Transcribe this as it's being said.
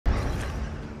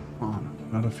Fan,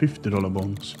 jag hade $50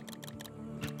 bonus.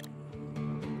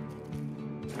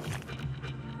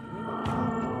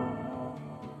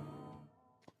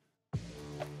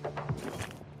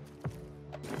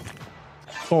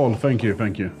 Paul, thank you,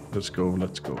 thank you. Let's go,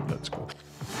 let's go, let's go.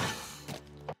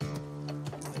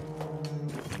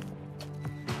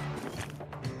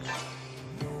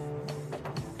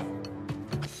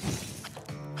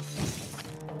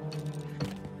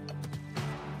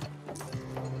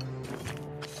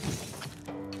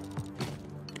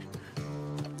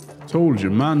 Told you,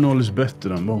 manual is better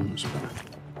than bonus.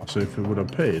 So if we would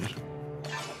have paid.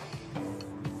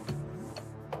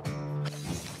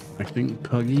 I think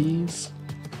puggies.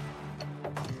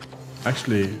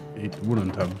 Actually, it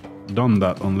wouldn't have done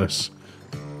that unless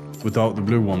without the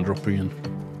blue one dropping in.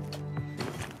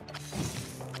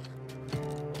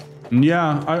 And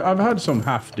yeah, I've had some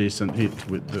half decent hit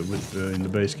with the in the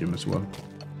base game as well,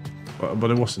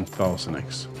 but it wasn't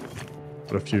 1000x,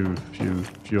 but a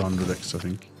few hundred x, I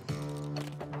think.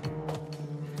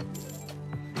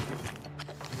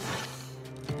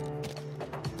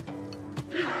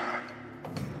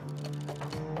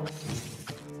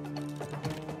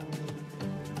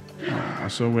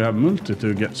 So we have multi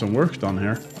to get some work done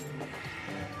here.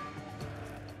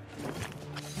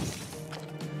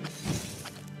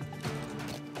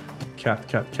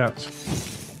 Cat.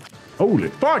 Holy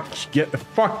fuck! Get the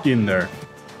fuck in there.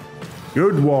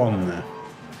 Good one.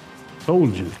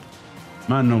 Told you.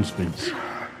 Man, no spins.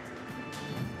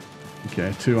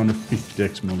 Okay,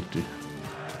 250x multi.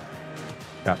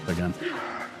 Cat again.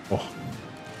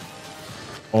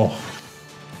 Oh.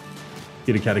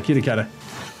 Kitty cat.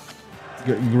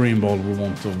 Green ball we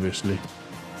want, obviously.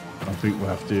 I don't think we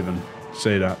have to even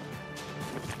say that.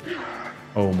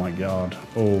 Oh my god.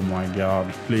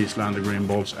 Please land the green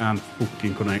balls and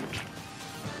fucking connect.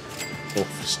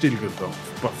 Off. Still good though,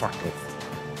 but fuck off.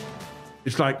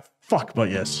 It's like, fuck, but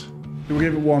yes. We'll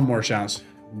give it one more chance.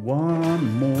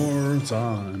 One more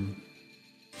time.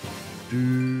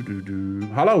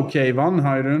 Hello, Kavan.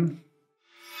 How you doing?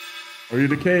 Are you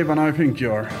the Kavan I think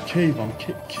you are? Kavan.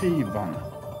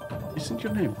 Isn't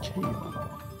your name Kavan?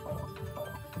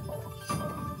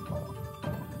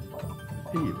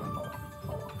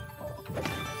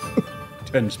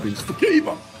 10 spins for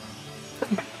Kavan.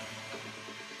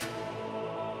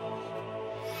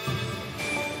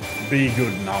 Be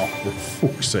good now, for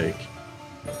fuck's sake.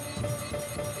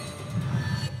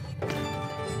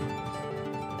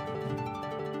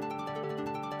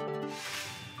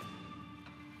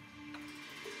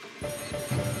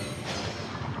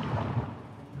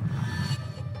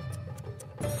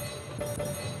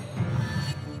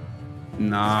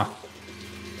 Nah.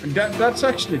 That's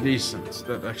actually decent.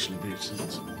 That's actually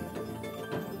decent.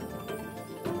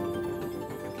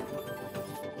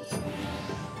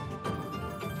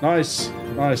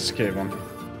 Nice, Kevin.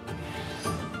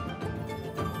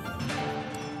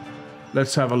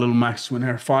 Let's have a little max win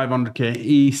here. 500k,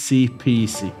 easy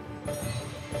peasy.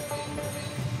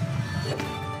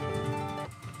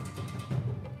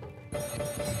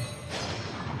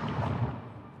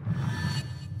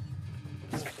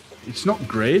 It's not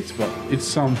great, but it's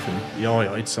something.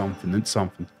 Yeah, it's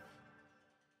something.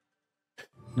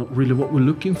 Not really what we're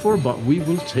looking for, but we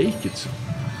will take it.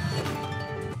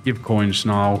 Give coins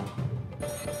now.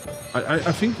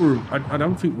 I think I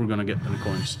don't think we're gonna get any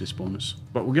coins this bonus,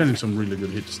 but we're getting some really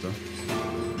good hits though.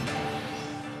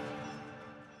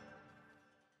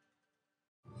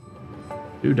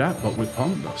 Do that, but with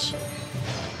pandas.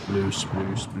 Blues,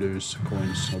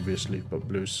 coins obviously, but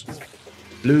blues.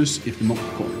 Blues if not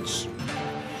coins.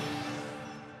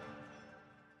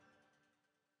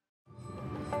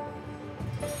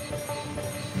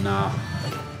 Nah.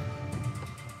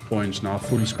 Coins now,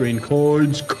 full screen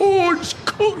coins.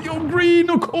 Your green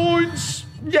or coins.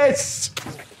 Yes.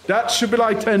 That should be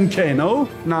like 10k, no?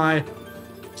 Nah.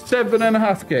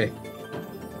 7.5k.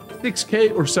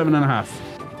 6k or 7.5.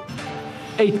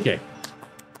 8k.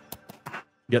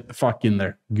 Get the fuck in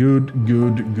there. Good.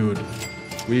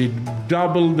 We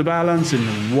doubled the balance in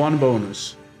one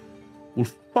bonus. We'll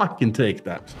fucking take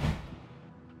that.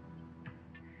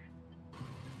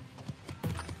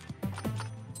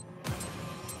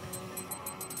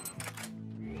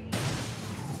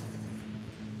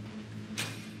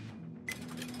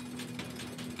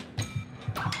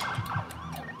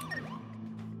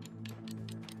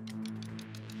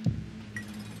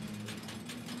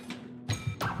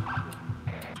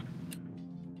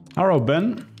 Hello,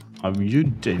 Ben. How you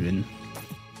doing?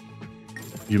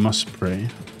 You must pray.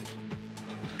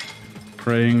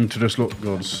 Praying to the slot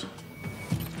gods.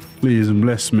 Please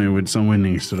bless me with some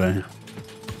winnings today.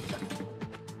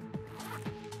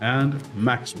 And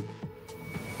maximum.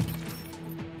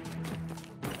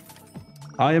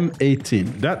 I am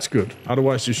 18. That's good.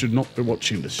 Otherwise, you should not be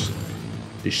watching this.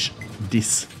 This.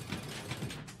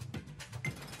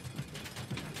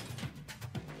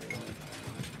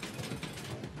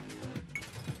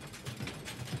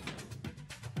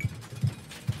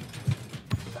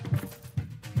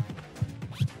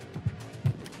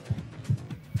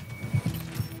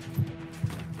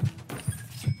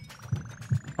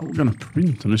 How are we gonna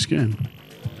print on this game?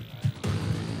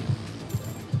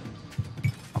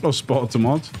 Hello,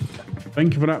 Spartamod.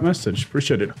 Thank you for that message.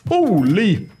 Appreciate it.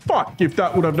 Holy fuck, if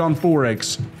that would have done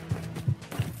 4x.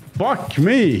 Fuck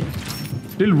me.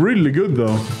 Still really good,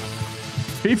 though.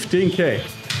 15k.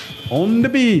 On the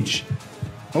beach.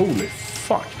 Holy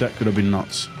fuck, that could have been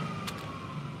nuts.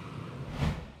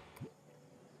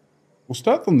 Was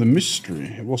that on the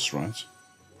mystery? It was, right?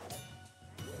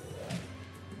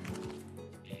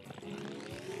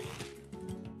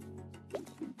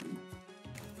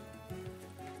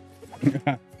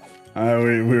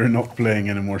 We're not playing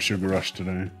any more Sugar Rush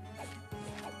today.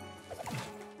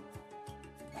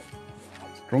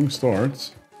 Strong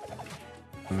starts.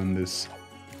 And this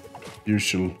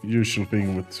usual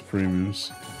thing with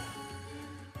premiums.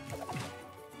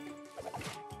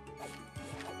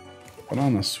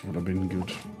 Bananas would have been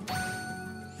good.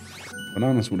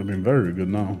 Bananas would have been very good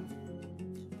now.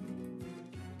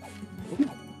 Ooh,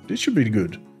 this should be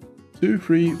good. 2,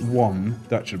 3, 1.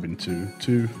 That should have been 2.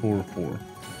 2, 4, 4.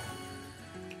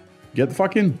 Get the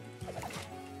fuck in.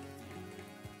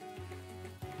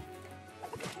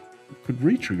 Could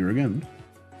re-trigger again.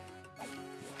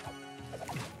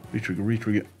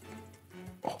 Re-trigger.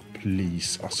 Oh,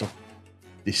 please. Also,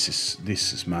 this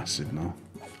is massive now.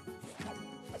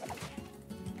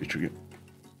 Re-trigger.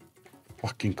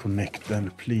 Fucking connect then,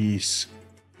 please.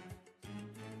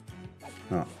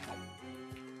 No.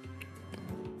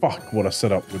 Fuck what I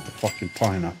set up with the fucking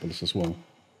pineapples as well.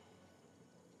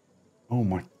 Oh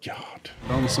my god.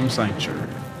 Done some sanctuary.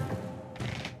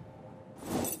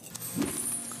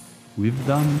 We've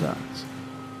done that.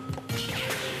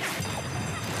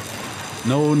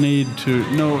 No need to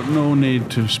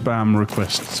spam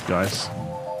requests, guys.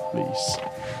 Please.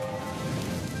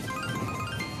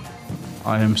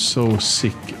 I am so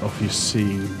sick of you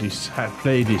seeing this.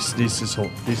 Play this. This is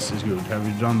hot. This is good. Have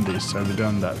you done this? Have you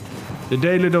done that? The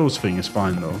daily dose thing is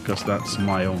fine though, because that's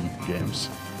my own games.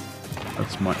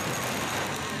 That's my...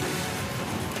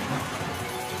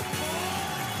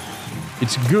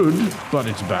 It's good, but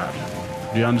it's bad.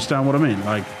 Do you understand what I mean?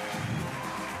 Like...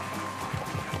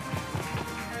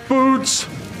 Boots!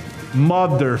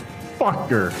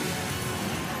 Motherfucker!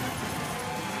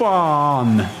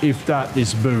 Fun, if that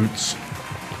is boots.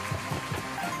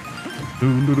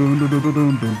 Come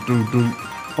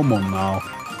on now.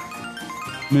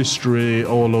 Mystery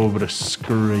all over the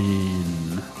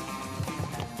screen.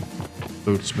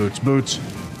 Boots.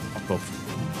 Up off.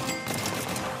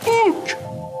 Fuck!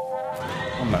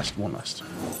 One last.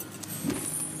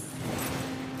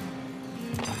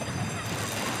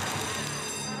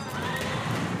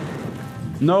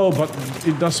 No, but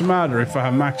it doesn't matter if I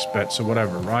have max bets or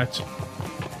whatever, right?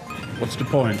 What's the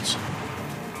point?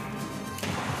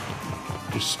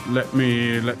 Just let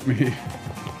me...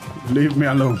 Leave me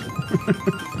alone.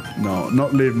 No,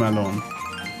 not leave me alone.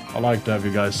 I like to have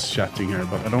you guys chatting here,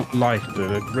 but I don't like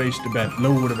to raise the bet,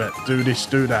 lower the bet, do this,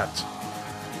 do that.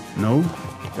 No,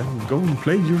 then go and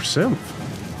play yourself.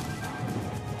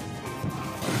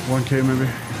 1k maybe.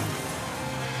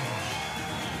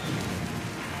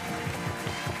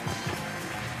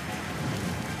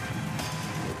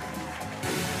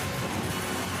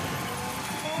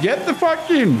 Get the fuck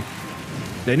in!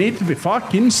 They need to be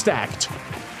fucking stacked.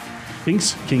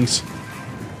 Kings.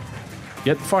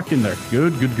 Get the fuck in there.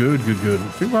 Good. I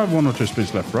think we have 1 or 2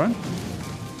 spins left, right?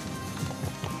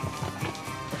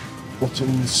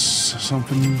 Bottles,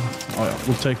 something. Oh yeah,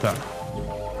 we'll take that.